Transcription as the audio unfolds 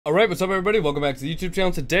Alright, what's up everybody? Welcome back to the YouTube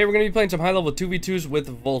channel. Today we're going to be playing some high-level 2v2s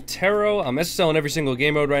with Voltero. I'm SSL in every single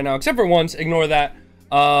game mode right now, except for once. Ignore that.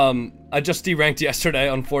 I just deranked yesterday,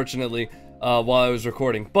 unfortunately, while I was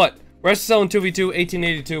recording. But we're SSL in 2v2,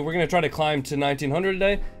 1882. We're going to try to climb to 1900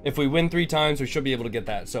 today. If we win 3 times, we should be able to get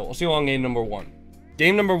that. So, we'll see you on game number 1.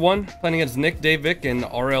 Game number 1, playing against Nick, Dave, Vic, and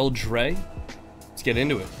RL Dre. Let's get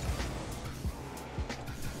into it.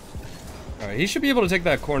 Alright, he should be able to take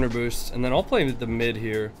that corner boost, and then I'll play the mid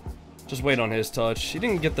here. Just wait on his touch. He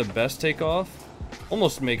didn't get the best takeoff.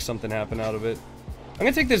 Almost make something happen out of it. I'm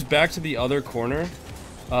gonna take this back to the other corner,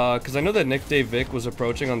 because I know that Nick, Dave, Vic was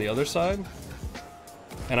approaching on the other side.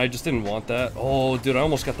 And I just didn't want that. Oh, dude, I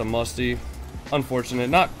almost got the musty. Unfortunate.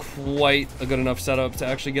 Not quite a good enough setup to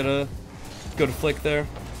actually get a good flick there.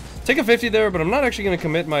 Take a 50 there, but I'm not actually gonna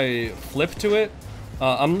commit my flip to it.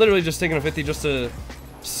 I'm literally just taking a 50 just to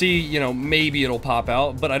see, you know, maybe it'll pop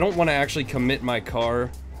out, but I don't want to actually commit my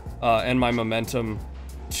car and my momentum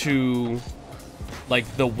to like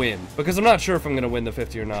the win, because I'm not sure if I'm gonna win the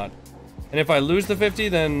 50 or not. And if I lose the 50,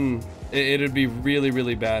 then it'd be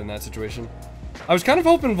really bad in that situation. I was kind of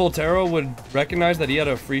hoping Voltero would recognize that he had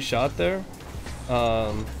a free shot there,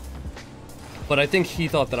 but I think he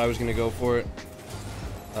thought that I was gonna go for it,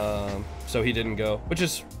 so he didn't go, which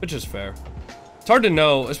is fair. It's hard to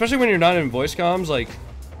know, especially when you're not in voice comms, like,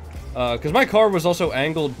 because my car was also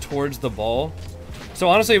angled towards the ball. So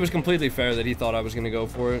honestly, it was completely fair that he thought I was going to go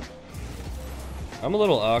for it. I'm a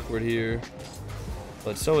little awkward here.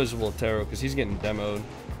 But so is Voltero, because he's getting demoed.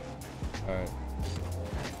 Alright.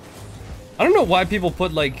 I don't know why people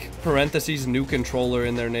put, like, parentheses new controller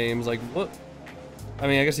in their names. Like, what? I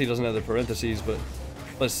mean, I guess he doesn't have the parentheses,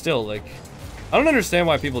 but still, like, I don't understand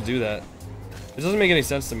why people do that. It doesn't make any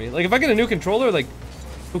sense to me. Like, if I get a new controller, like,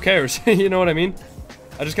 who cares? You know what I mean?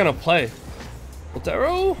 I just kind of play.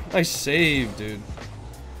 Voltero? Nice save, dude.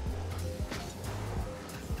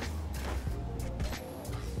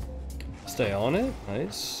 Stay on it.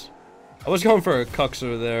 Nice. I was going for a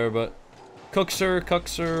cuxer there, but...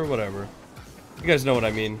 Cuxer, whatever. You guys know what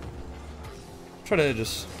I mean. Try to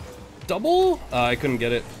just... double? I couldn't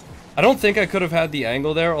get it. I don't think I could have had the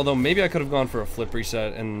angle there, although maybe I could have gone for a flip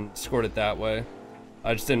reset and scored it that way.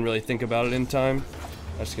 I just didn't really think about it in time.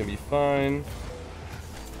 That's gonna be fine.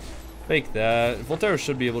 Fake that. Voltero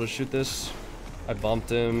should be able to shoot this. I bumped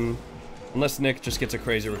him. Unless Nick just gets a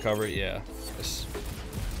crazy recovery. Yeah. Yes.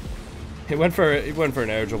 He went for an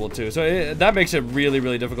air dribble too, so that makes it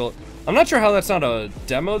really difficult. I'm not sure how that's not a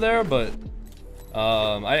demo there, but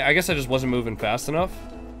I guess I just wasn't moving fast enough.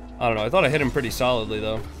 I don't know. I thought I hit him pretty solidly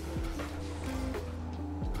though.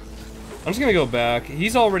 I'm just gonna go back.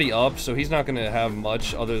 He's already up, so he's not gonna have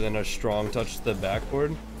much other than a strong touch to the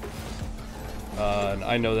backboard. And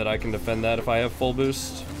I know that I can defend that if I have full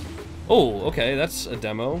boost. Oh, okay, that's a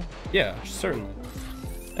demo. Yeah, certainly.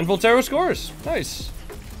 And Voltero scores. Nice.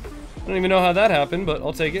 I don't even know how that happened, but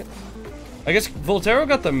I'll take it. I guess Voltero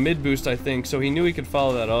got the mid boost, I think, so he knew he could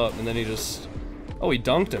follow that up, and then he just... Oh, he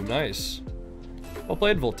dunked him. Nice. Well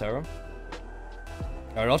played, Voltero.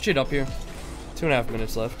 Alright, I'll cheat up here. 2.5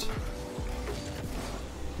 minutes left.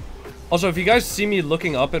 Also, if you guys see me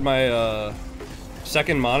looking up at my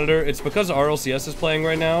second monitor, it's because rlcs is playing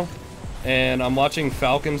right now, and I'm watching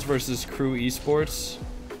Falcons versus Crew Esports.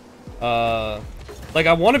 Like,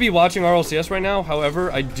 I want to be watching rlcs right now, however,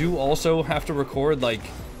 I do also have to record, like,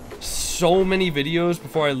 so many videos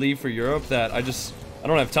before I leave for Europe that I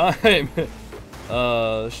don't have time.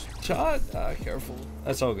 Shot? Careful.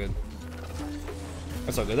 That's all good.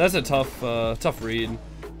 That's all good. That's a tough read.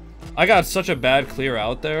 I got such a bad clear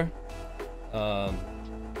out there.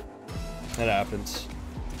 That happens.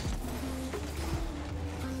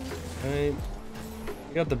 Alright.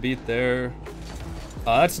 I got the beat there.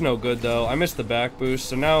 That's no good though. I missed the back boost,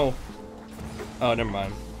 so now... Oh, never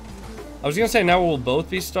mind. I was gonna say now we'll both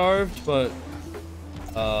be starved, but...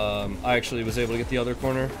 I actually was able to get the other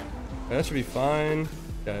corner. Okay, that should be fine.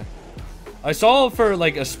 Okay. I saw for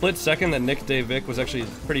like a split second that Nick, Dave, Vic was actually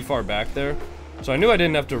pretty far back there. So I knew I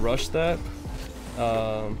didn't have to rush that.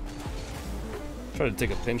 Try to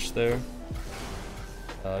take a pinch there.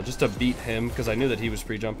 Just to beat him, because I knew that he was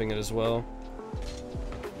pre-jumping it as well.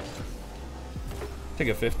 Take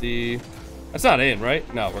a 50. That's not in,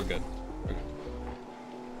 right? No, we're good. We're good.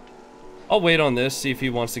 I'll wait on this, see if he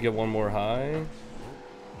wants to get one more high.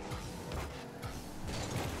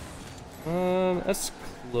 That's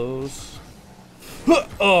close.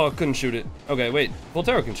 Oh, couldn't shoot it. Okay, wait.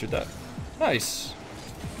 Voltero can shoot that. Nice.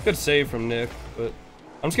 Good save from Nick, but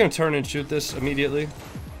I'm just gonna turn and shoot this immediately.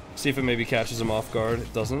 See if it maybe catches him off guard.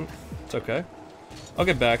 It doesn't. It's okay. I'll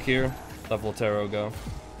get back here. Let Voltero go.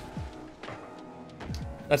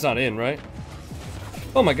 That's not in, right?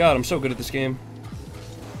 Oh my god, I'm so good at this game.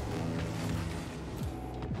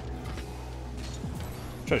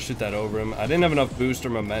 Try to shoot that over him. I didn't have enough boost or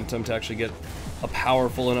momentum to actually get a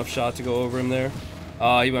powerful enough shot to go over him there.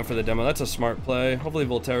 He went for the demo. That's a smart play. Hopefully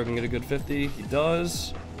Volterra can get a good 50. He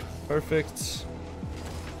does. Perfect.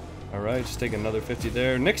 Alright, just take another 50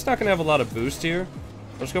 there. Nick's not going to have a lot of boost here.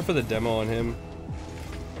 Let's go for the demo on him.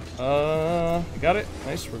 Got it.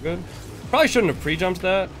 Nice, we're good. Probably shouldn't have pre-jumped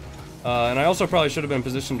that. And I also probably should have been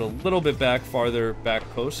positioned a little bit back, farther back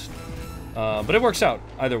post. But it works out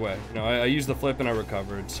either way. You know, I used the flip and I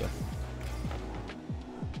recovered, so.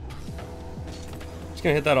 Just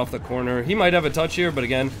gonna hit that off the corner. He might have a touch here, but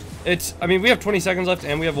again, I mean, we have 20 seconds left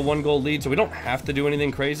and we have a 1-goal lead, so we don't have to do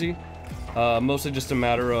anything crazy. Mostly just a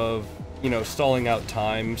matter of, you know, stalling out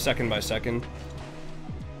time second by second.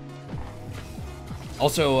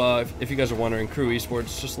 Also, if you guys are wondering, Crew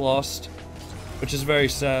Esports just lost, which is very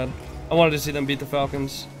sad. I wanted to see them beat the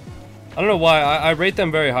Falcons. I don't know why. I rate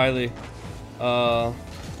them very highly. Out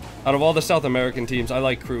of all the South American teams, I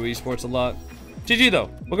like Crew Esports a lot. GG though.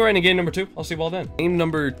 We'll go right into game number 2. I'll see you all then. Game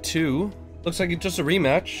number 2. Looks like it's just a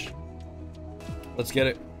rematch. Let's get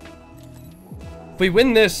it. If we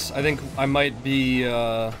win this, I think I might be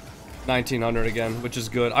 1900 again, which is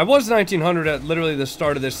good. I was 1900 at literally the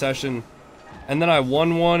start of this session, and then I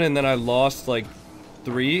won one, and then I lost like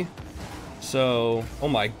 3. So, oh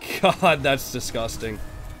my god, that's disgusting.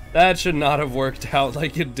 That should not have worked out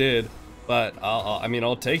like it did, but I mean,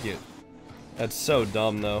 I'll take it. That's so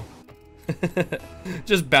dumb, though.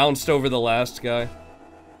 Just bounced over the last guy.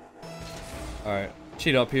 Alright,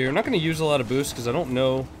 cheat up here. I'm not going to use a lot of boost because I don't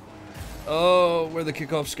know where the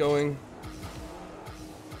kickoff's going.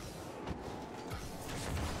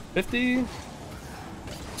 50?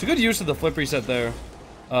 It's a good use of the flip reset there.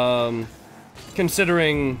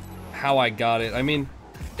 Considering how I got it. I mean,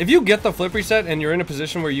 if you get the flip reset and you're in a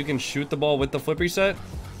position where you can shoot the ball with the flip reset,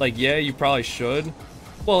 like, yeah, you probably should.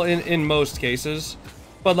 Well, in most cases.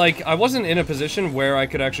 But, like, I wasn't in a position where I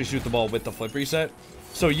could actually shoot the ball with the flip reset.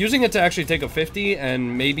 So using it to actually take a 50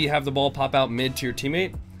 and maybe have the ball pop out mid to your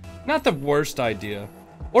teammate, not the worst idea.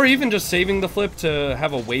 Or even just saving the flip to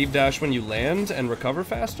have a wave dash when you land and recover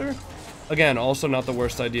faster. Again, also not the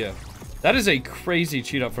worst idea. That is a crazy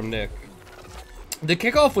cheat up from Nick. The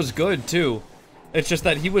kickoff was good, too. It's just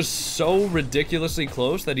that he was so ridiculously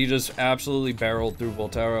close that he just absolutely barreled through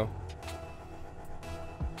Volterra.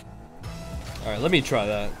 Alright, let me try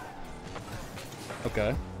that.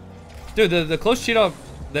 Okay. Dude, the close cheat up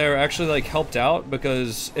there actually, like, helped out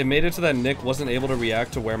because it made it so that Nick wasn't able to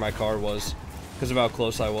react to where my car was because of how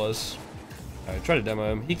close I was. Alright, try to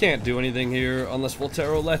demo him. He can't do anything here unless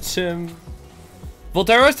Volterra lets him.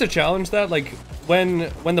 Volterra has to challenge that, like,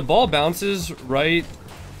 when the ball bounces right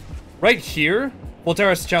here, Volterra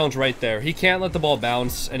has to challenge right there. He can't let the ball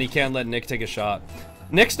bounce, and he can't let Nick take a shot.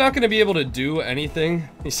 Nick's not going to be able to do anything.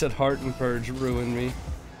 He said Heart and Purge ruined me.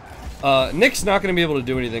 Nick's not going to be able to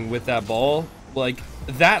do anything with that ball. Like,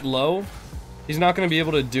 that low, he's not going to be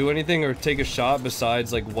able to do anything or take a shot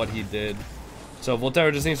besides, like, what he did. So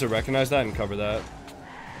Volterra just needs to recognize that and cover that.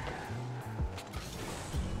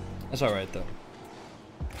 That's alright, though.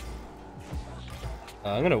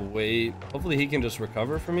 I'm going to wait. Hopefully he can just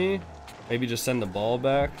recover for me. Maybe just send the ball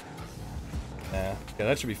back. Nah. Okay,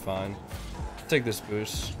 that should be fine. Take this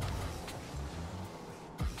boost.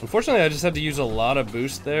 Unfortunately, I just had to use a lot of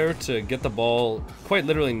boost there to get the ball quite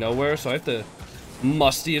literally nowhere, so I have to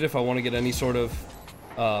musty it if I want to get any sort of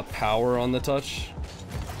power on the touch.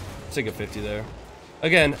 Let's take a 50 there.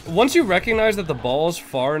 Again, once you recognize that the ball is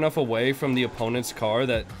far enough away from the opponent's car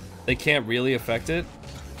that they can't really affect it,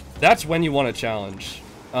 that's when you want to challenge.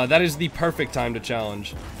 That is the perfect time to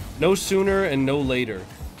challenge. No sooner and no later.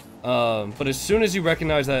 But as soon as you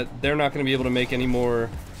recognize that they're not going to be able to make any more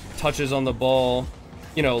touches on the ball,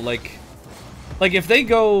 you know, like if they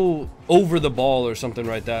go over the ball or something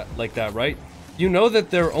like that, right? You know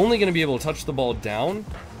that they're only going to be able to touch the ball down.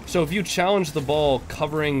 So if you challenge the ball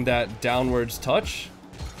covering that downwards touch,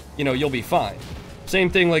 you know, you'll be fine.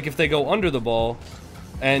 Same thing like if they go under the ball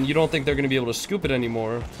and you don't think they're going to be able to scoop it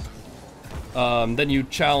anymore, then you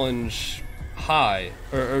challenge high,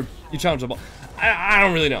 or you challenge the ball. I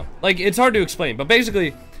don't really know. Like, it's hard to explain, but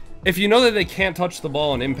basically, if you know that they can't touch the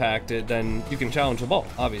ball and impact it, then you can challenge the ball,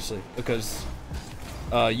 obviously, because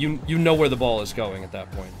you know where the ball is going at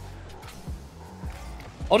that point.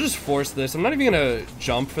 I'll just force this. I'm not even going to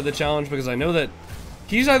jump for the challenge because I know that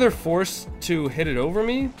he's either forced to hit it over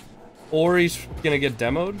me or he's going to get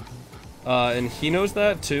demoed. And he knows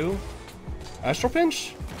that too. Astral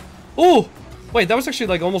Pinch? Oh! Wait, that was actually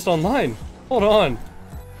like almost online. Hold on.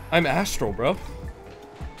 I'm Astral, bro.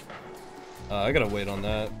 I gotta wait on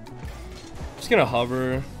that. Just gonna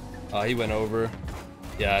hover. He went over.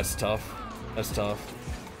 Yeah, it's tough. That's tough.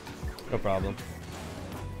 No problem.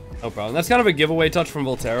 No problem. That's kind of a giveaway touch from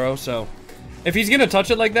Voltero, so if he's gonna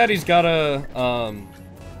touch it like that, he's gotta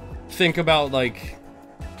think about like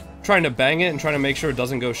trying to bang it and trying to make sure it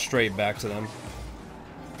doesn't go straight back to them.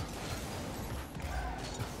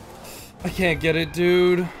 I can't get it,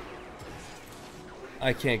 dude.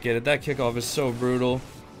 I can't get it. That kickoff is so brutal.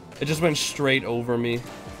 It just went straight over me.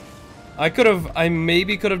 I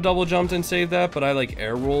maybe could have double jumped and saved that, but I like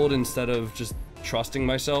air rolled instead of just trusting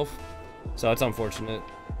myself. So that's unfortunate.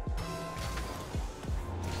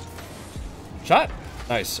 Shot.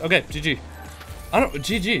 Nice. Okay, GG.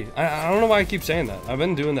 GG. I don't know why I keep saying that. I've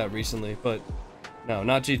been doing that recently, but no,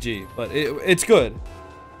 not GG. But it's good.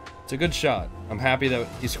 It's a good shot. I'm happy that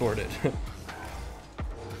he scored it.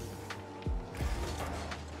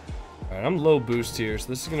 Alright, I'm low boost here, so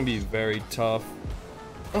this is going to be very tough.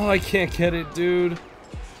 Oh, I can't get it, dude.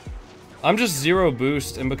 I'm just 0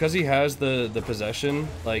 boost, and because he has the possession,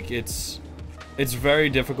 like, it's very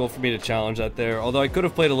difficult for me to challenge that there. Although I could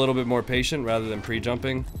have played a little bit more patient rather than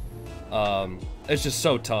pre-jumping. It's just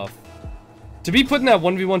so tough. To be put in that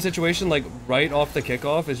 1v1 situation, like, right off the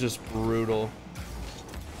kickoff is just brutal.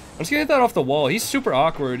 I'm just gonna hit that off the wall. He's super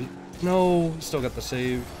awkward. No, still got the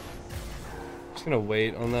save. Just gonna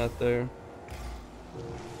wait on that there.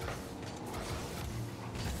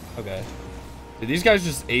 Okay. Dude, these guys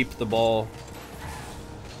just aped the ball.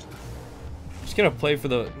 Just gonna play for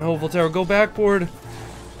the... No, Voltero, go backboard.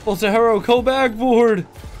 Voltero, go backboard.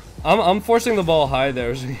 I'm forcing the ball high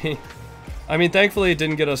there. So I mean, thankfully it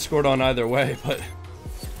didn't get us scored on either way, but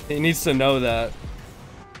he needs to know that.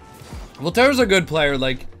 Voltero's a good player.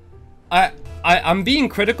 Like, I'm being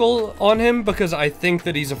critical on him because I think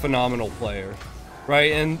that he's a phenomenal player,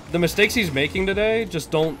 right? And the mistakes he's making today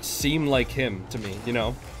just don't seem like him to me, you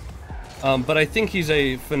know? But I think he's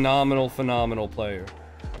a phenomenal player.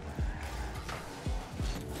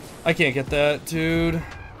 I can't get that, dude.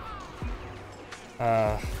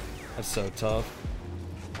 That's so tough.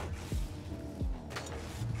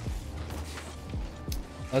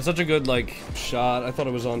 That's such a good, like, shot. I thought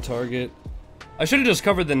it was on target. I should have just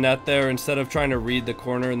covered the net there instead of trying to read the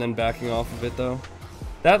corner and then backing off of it, though.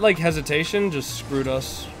 That, like, hesitation just screwed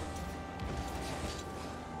us.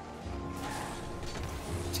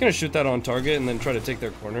 Just gonna shoot that on target and then try to take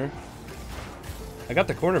their corner. I got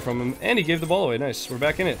the corner from him, and he gave the ball away. Nice. We're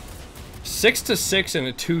back in it. 6-6 in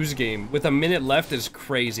a twos game with a minute left is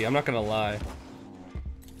crazy. I'm not gonna lie.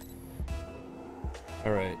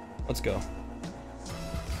 Alright, let's go.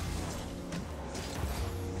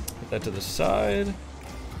 Put that to the side. I'm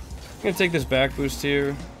gonna take this back boost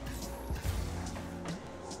here.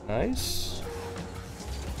 Nice.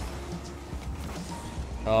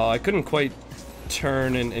 Oh, I couldn't quite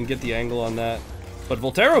turn and get the angle on that. But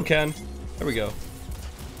Voltero can. There we go.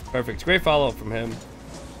 Perfect. Great follow-up from him.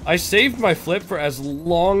 I saved my flip for as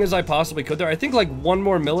long as I possibly could there. I think like 1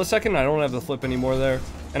 more millisecond, I don't have the flip anymore there.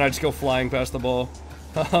 And I just go flying past the ball.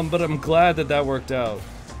 But I'm glad that that worked out.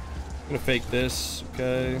 I'm gonna fake this.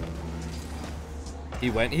 Okay. He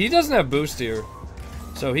went. He doesn't have boost here.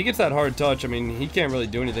 So he gets that hard touch. I mean, he can't really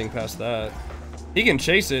do anything past that. He can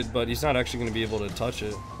chase it, but he's not actually going to be able to touch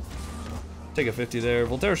it. Take a 50 there.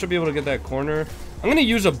 Voltero should be able to get that corner. I'm going to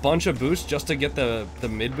use a bunch of boost just to get the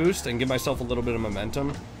mid boost and give myself a little bit of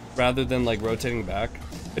momentum rather than like rotating back.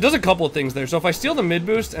 It does a couple of things there. So if I steal the mid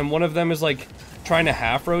boost and one of them is like trying to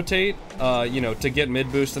half rotate, you know, to get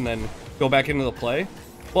mid boost and then go back into the play.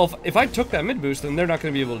 Well, if I took that mid boost, then they're not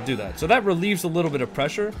going to be able to do that. So that relieves a little bit of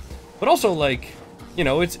pressure, but also like, you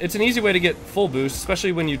know, it's an easy way to get full boost,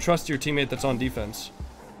 especially when you trust your teammate that's on defense.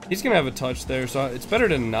 He's going to have a touch there, so it's better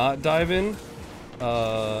to not dive in.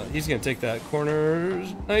 He's going to take that corner.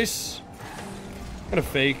 Nice. Gonna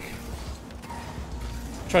fake.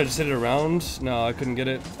 Try to sit it around. No, I couldn't get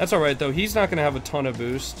it. That's alright, though. He's not going to have a ton of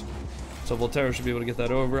boost. So Voltero should be able to get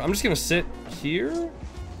that over. I'm just going to sit here.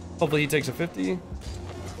 Hopefully he takes a 50.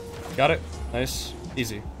 Got it. Nice.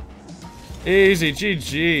 Easy. Easy.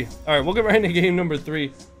 GG. Alright, we'll get right into game number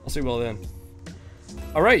 3. I'll see you all then.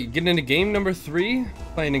 Alright, getting into game number 3.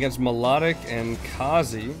 Playing against Melodic and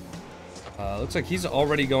Kazi. Looks like he's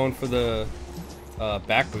already going for the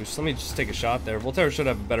back boost. Let me just take a shot there. Voltero should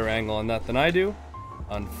have a better angle on that than I do.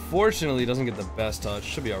 Unfortunately, he doesn't get the best touch.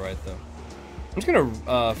 Should be alright, though. I'm just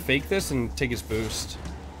gonna fake this and take his boost.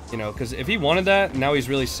 You know, because if he wanted that, now he's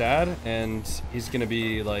really sad, and he's gonna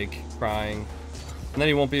be, like, crying. And then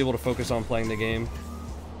he won't be able to focus on playing the game.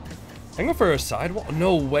 I'm going for a sidewall?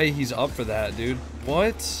 No way he's up for that, dude.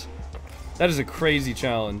 What? That is a crazy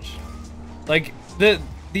challenge. Like,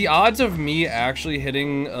 the odds of me actually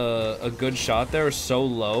hitting a good shot there are so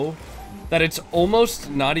low that it's almost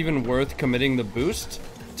not even worth committing the boost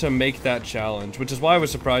to make that challenge, which is why I was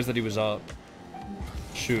surprised that he was up.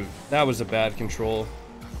 Shoot, that was a bad control.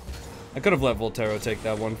 I could have let Voltero take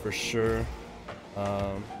that one for sure.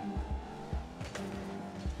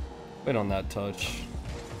 Wait on that touch.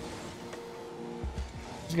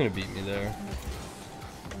 He's gonna beat me there.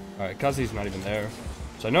 Alright, Kazi's not even there.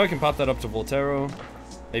 So I know I can pop that up to Voltero.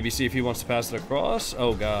 Maybe see if he wants to pass it across.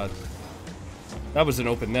 Oh god. That was an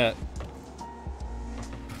open net.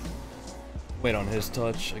 Wait on his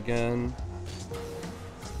touch again.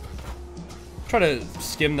 Try to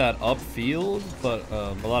skim that upfield, but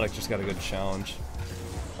Melodic just got a good challenge.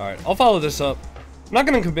 Alright, I'll follow this up. I'm not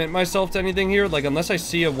going to commit myself to anything here, like unless I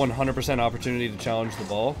see a 100% opportunity to challenge the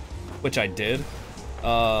ball, which I did.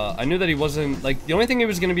 I knew that he wasn't, like, the only thing he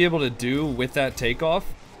was going to be able to do with that takeoff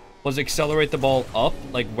was accelerate the ball up,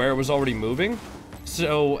 like where it was already moving.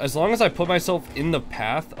 So as long as I put myself in the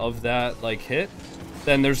path of that, like, hit,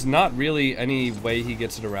 then there's not really any way he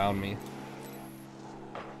gets it around me.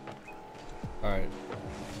 Alright.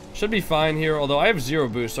 Should be fine here, although I have 0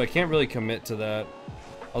 boost, so I can't really commit to that.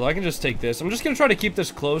 Although I can just take this. I'm just going to try to keep this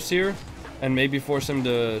close here, and maybe force him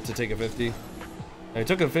to take a 50. I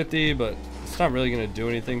took a 50, but it's not really going to do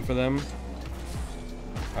anything for them.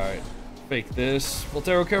 Alright. Fake this.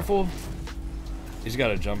 Voltero, careful. He's got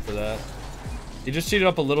to jump for that. He just cheated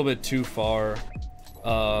up a little bit too far.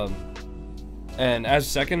 And as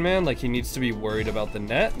second man, like, he needs to be worried about the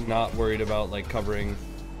net, not worried about, like, covering,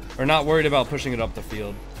 or not worried about pushing it up the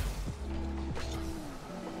field.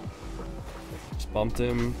 Just bumped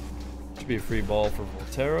him. Should be a free ball for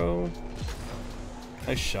Voltero.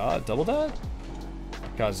 Nice shot. Double that?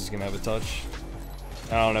 Kaz is gonna have a touch.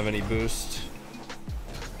 I don't have any boost.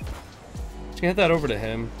 Just gonna hit that over to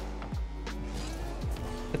him.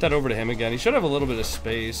 Hit that over to him again. He should have a little bit of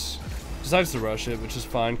space. Decides to rush it, which is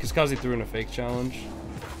fine, because Kazi threw in a fake challenge.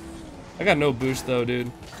 I got no boost, though,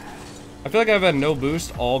 dude. I feel like I've had no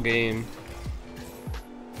boost all game.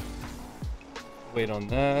 Wait on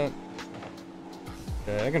that.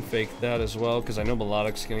 Okay, I can fake that as well, because I know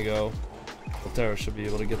Melodic's gonna go. Voltero should be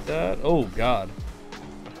able to get that. Oh, God.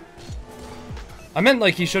 I meant,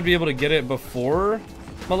 like, he should be able to get it before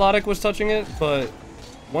Melodic was touching it, but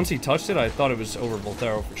once he touched it, I thought it was over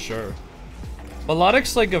Voltero for sure.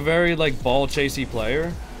 Melodic's like a very like ball chasey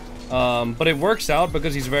player, but it works out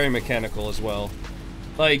because he's very mechanical as well.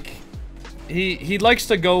 Like he likes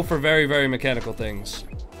to go for very, very mechanical things,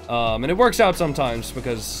 and it works out sometimes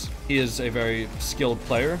because he is a very skilled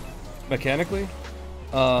player mechanically.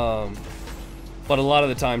 But a lot of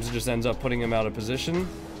the times it just ends up putting him out of position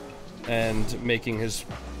and making his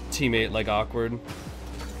teammate like awkward.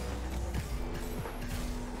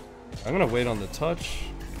 I'm gonna wait on the touch.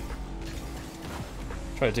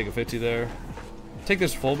 Try to take a 50 there. Take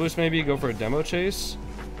this full boost maybe, go for a demo chase.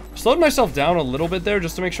 Slowed myself down a little bit there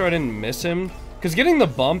just to make sure I didn't miss him. Because getting the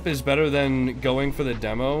bump is better than going for the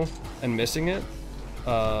demo and missing it.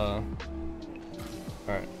 Alright,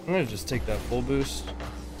 I'm gonna just take that full boost.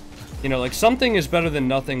 You know, like something is better than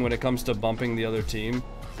nothing when it comes to bumping the other team.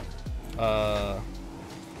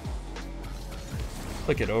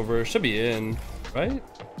 Click it over, should be in, right?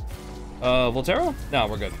 Voltero? No,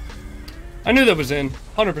 we're good. I knew that was in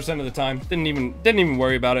 100% of the time. Didn't even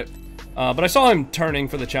worry about it. But I saw him turning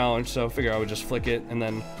for the challenge, so I figure I would just flick it. And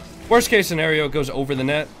then, worst case scenario, it goes over the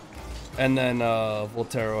net. And then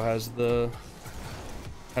Voltero has the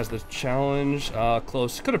challenge.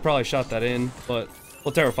 Close. Could have probably shot that in, but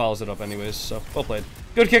Voltero follows it up anyways. So well played.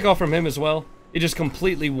 Good kickoff from him as well. He just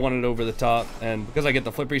completely won it over the top. And because I get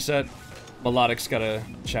the flip reset, Melodic's got a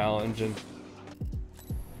challenge. And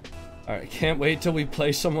alright, can't wait till we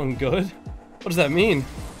play someone good. What does that mean?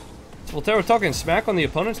 Is Voltero talking smack on the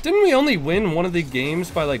opponents? Didn't we only win one of the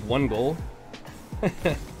games by like 1 goal?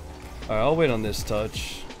 Alright, I'll wait on this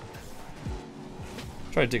touch.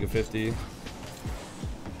 Try to take a 50. A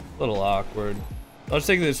little awkward. I'll just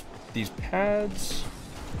take these pads.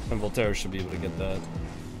 And Voltero should be able to get that.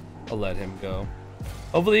 I'll let him go.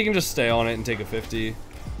 Hopefully he can just stay on it and take a 50. And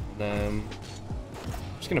then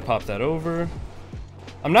I'm just gonna pop that over.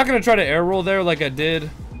 I'm not gonna try to air roll there like I did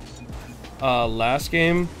last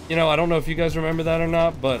game. You know, I don't know if you guys remember that or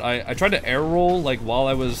not, but I tried to air roll like while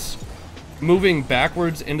I was moving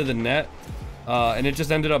backwards into the net, and it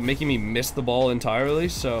just ended up making me miss the ball entirely.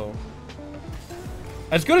 So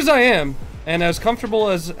as good as I am and as comfortable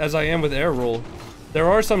as I am with air roll, there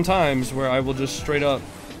are some times where I will just straight up,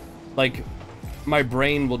 like, my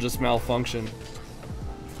brain will just malfunction.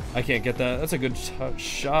 I can't get that. That's a good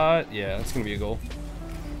shot. Yeah, that's gonna be a goal.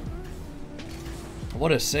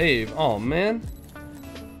 what a save. Oh, man.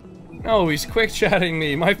 No, he's quick chatting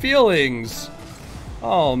me. My feelings.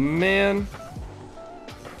 Oh, man.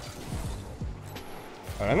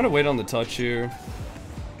 Alright, I'm gonna wait on the touch here.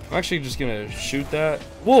 I'm actually just gonna shoot that.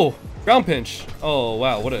 Whoa! Ground pinch! Oh,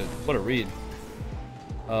 wow, what a read.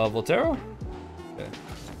 Voltero? Okay.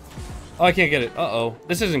 Oh, I can't get it. Uh-oh.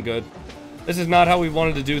 This isn't good. This is not how we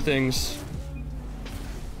wanted to do things.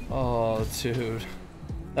 Oh, dude.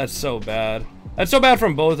 That's so bad. That's so bad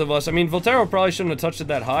from both of us. I mean, Voltero probably shouldn't have touched it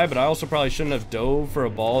that high, but I also probably shouldn't have dove for a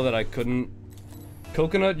ball that I couldn't.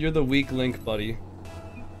 Coconut, you're the weak link, buddy.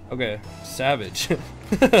 Okay, savage.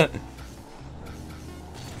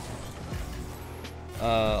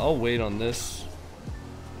 I'll wait on this.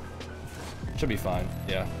 Should be fine,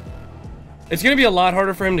 yeah. It's gonna be a lot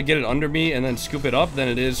harder for him to get it under me and then scoop it up than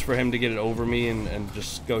it is for him to get it over me and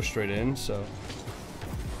just go straight in, so.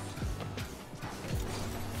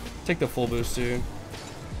 Take the full boost, dude.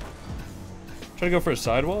 Try to go for a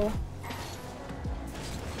sidewall.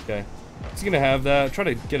 Okay. He's gonna have that. Try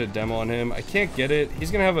to get a demo on him. I can't get it.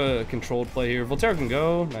 He's gonna have a controlled play here. Voltaire can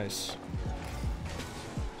go. Nice.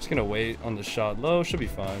 Just gonna wait on the shot low. Should be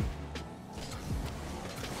fine.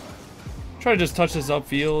 Try to just touch this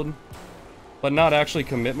upfield, but not actually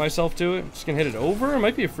commit myself to it. Just gonna hit it over. It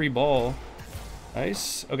might be a free ball.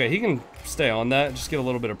 Nice. Okay, he can stay on that. Just get a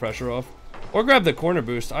little bit of pressure off. Or grab the corner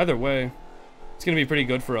boost. Either way, it's gonna be pretty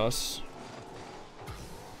good for us.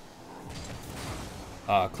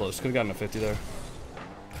 Ah, close. Could've gotten a 50 there.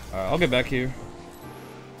 Alright, I'll get back here.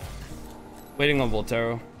 Waiting on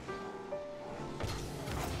Voltero.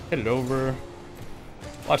 Hit it over.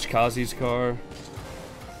 Watch Kazi's car.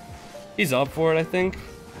 He's up for it, I think.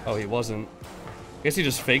 Oh, he wasn't. Guess he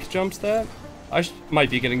just fake jumps that. I might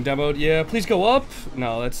be getting demoed. Yeah, please go up.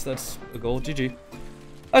 No, that's a goal. GG.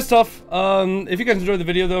 That's tough. If you guys enjoyed the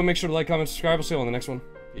video, though, make sure to like, comment, subscribe. We'll see you on the next one.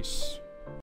 Peace.